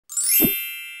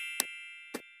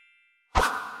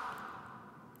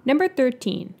Number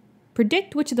 13.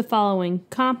 Predict which of the following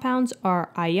compounds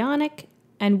are ionic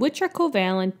and which are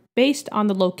covalent based on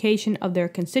the location of their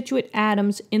constituent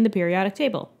atoms in the periodic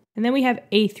table. And then we have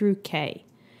A through K.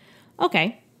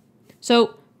 Okay,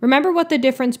 so remember what the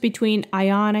difference between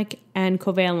ionic and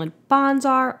covalent bonds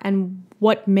are and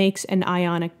what makes an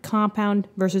ionic compound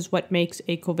versus what makes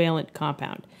a covalent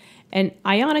compound. An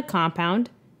ionic compound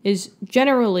is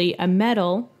generally a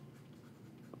metal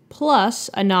plus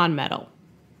a nonmetal.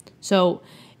 So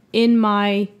in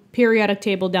my periodic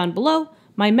table down below,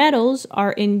 my metals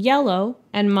are in yellow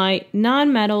and my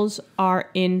nonmetals are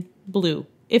in blue.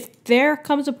 If there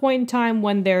comes a point in time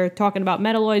when they're talking about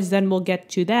metalloids, then we'll get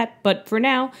to that. But for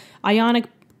now, ionic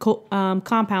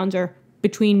compounds are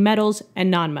between metals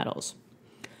and nonmetals.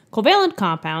 Covalent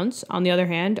compounds, on the other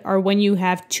hand, are when you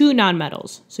have two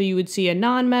nonmetals. So you would see a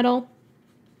nonmetal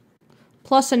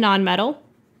plus a nonmetal.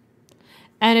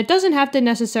 And it doesn't have to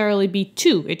necessarily be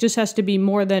two. It just has to be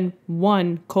more than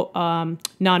one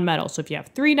nonmetal. So if you have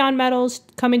three nonmetals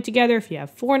coming together, if you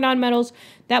have four nonmetals,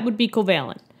 that would be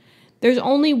covalent. There's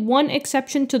only one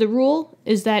exception to the rule,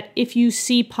 is that if you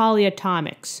see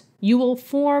polyatomics, you will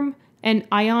form an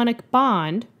ionic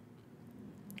bond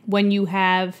when you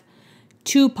have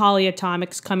two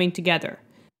polyatomics coming together.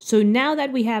 So now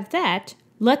that we have that,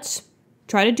 let's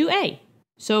try to do A.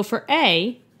 So for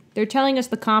A, they're telling us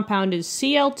the compound is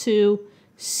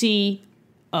Cl2CO.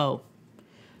 All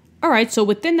right, so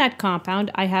within that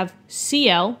compound, I have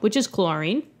Cl, which is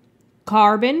chlorine,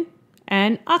 carbon,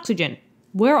 and oxygen.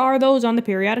 Where are those on the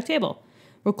periodic table?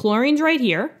 Well, chlorine's right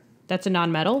here. That's a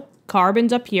nonmetal.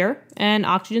 Carbon's up here, and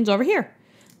oxygen's over here.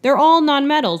 They're all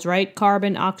nonmetals, right?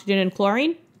 Carbon, oxygen, and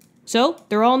chlorine. So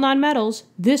they're all nonmetals.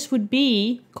 This would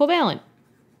be covalent.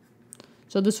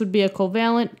 So this would be a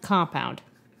covalent compound.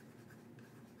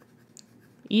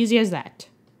 Easy as that.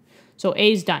 So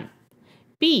A's done.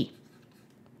 B,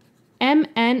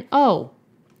 MnO.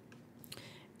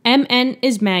 Mn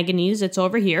is manganese. It's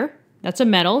over here. That's a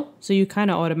metal, so you kind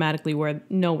of automatically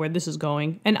know where this is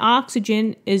going. And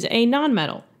oxygen is a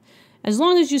nonmetal. As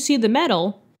long as you see the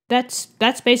metal, that's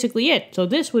basically it. So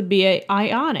this would be an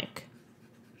ionic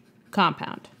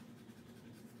compound.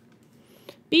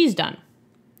 B's done.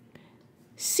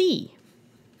 C,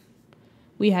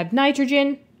 we have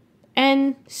nitrogen,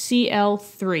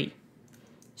 NCl3.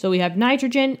 So we have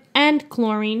nitrogen and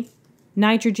chlorine.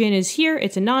 Nitrogen is here,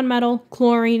 it's a nonmetal.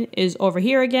 Chlorine is over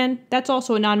here again. That's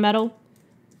also a nonmetal.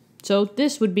 So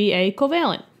this would be a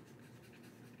covalent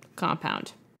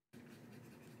compound.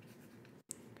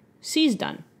 C's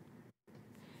done.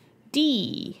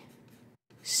 D,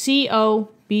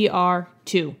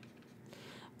 COBr2.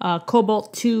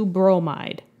 Cobalt-2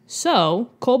 bromide. So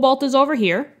cobalt is over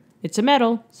here. It's a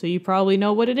metal, so you probably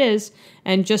know what it is.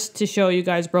 And just to show you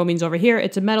guys, bromine's over here.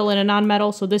 It's a metal and a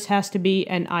nonmetal, so this has to be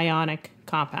an ionic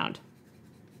compound.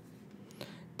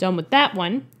 Done with that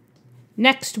one.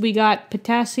 Next, we got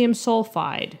potassium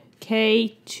sulfide,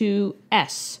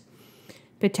 K2S.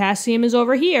 Potassium is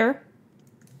over here,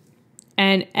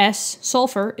 and S,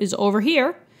 sulfur, is over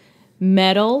here.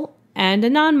 Metal and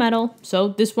a nonmetal, so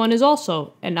this one is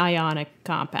also an ionic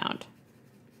compound.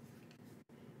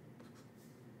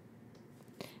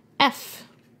 F,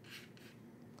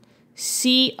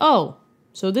 CO.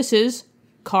 So this is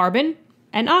carbon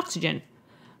and oxygen.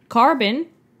 Carbon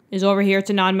is over here, it's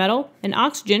a nonmetal, and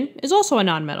oxygen is also a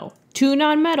nonmetal. Two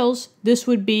nonmetals, this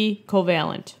would be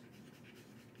covalent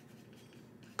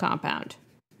compound.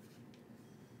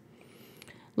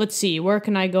 Let's see, where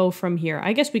can I go from here?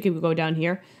 I guess we could go down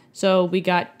here. So we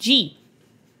got G,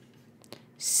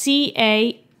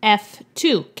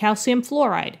 CaF2, calcium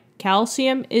fluoride.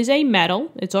 Calcium is a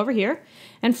metal, it's over here,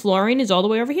 and fluorine is all the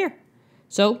way over here.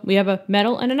 So we have a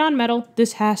metal and a nonmetal.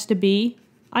 This has to be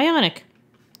ionic.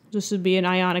 This would be an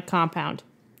ionic compound.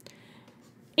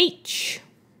 H,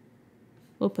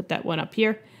 we'll put that one up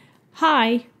here.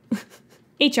 Hi,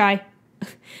 HI.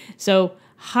 So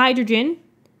hydrogen,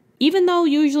 even though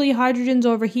usually hydrogen's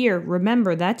over here,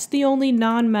 remember that's the only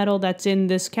nonmetal that's in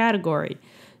this category.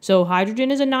 So hydrogen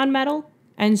is a nonmetal,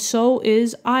 and so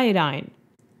is iodine.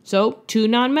 So two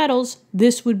nonmetals,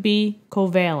 this would be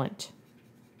covalent.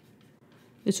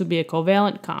 This would be a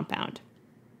covalent compound.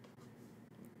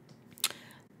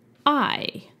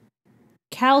 I,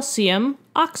 calcium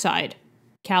oxide.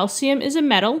 Calcium is a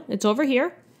metal, it's over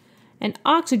here, and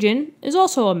oxygen is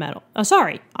also a metal.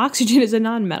 Oxygen is a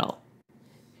nonmetal.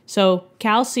 So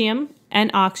calcium and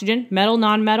oxygen, metal,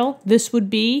 nonmetal, this would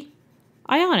be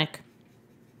ionic.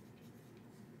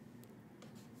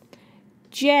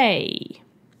 J.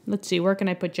 Let's see, where can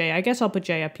I put J? I guess I'll put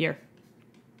J up here.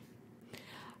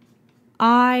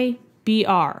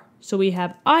 IBr. So we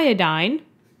have iodine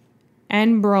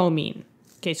and bromine.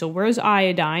 Okay, so where's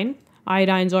iodine?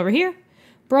 Iodine's over here.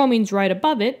 Bromine's right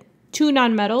above it. Two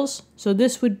nonmetals, so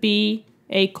this would be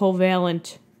a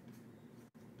covalent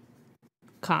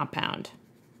compound.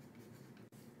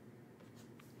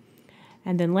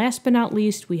 And then last but not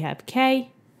least, we have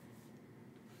K,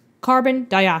 carbon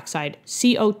dioxide,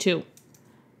 CO2.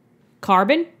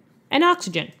 Carbon and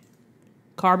oxygen.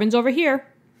 Carbon's over here,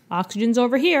 oxygen's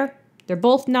over here. They're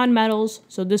both nonmetals,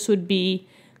 so this would be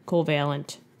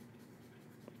covalent.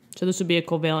 So this would be a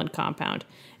covalent compound.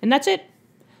 And that's it.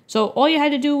 So all you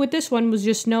had to do with this one was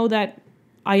just know that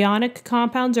ionic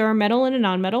compounds are a metal and a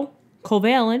nonmetal.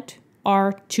 Covalent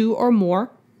are two or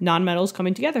more nonmetals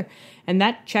coming together. And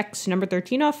that checks number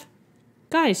 13 off.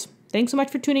 Guys, thanks so much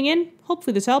for tuning in.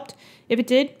 Hopefully this helped. If it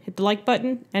did, hit the like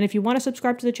button. And if you want to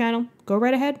subscribe to the channel, go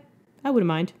right ahead. I wouldn't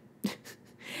mind.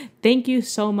 Thank you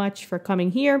so much for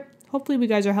coming here. Hopefully we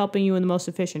guys are helping you in the most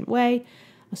efficient way.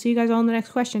 I'll see you guys all in the next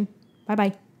question.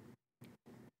 Bye-bye.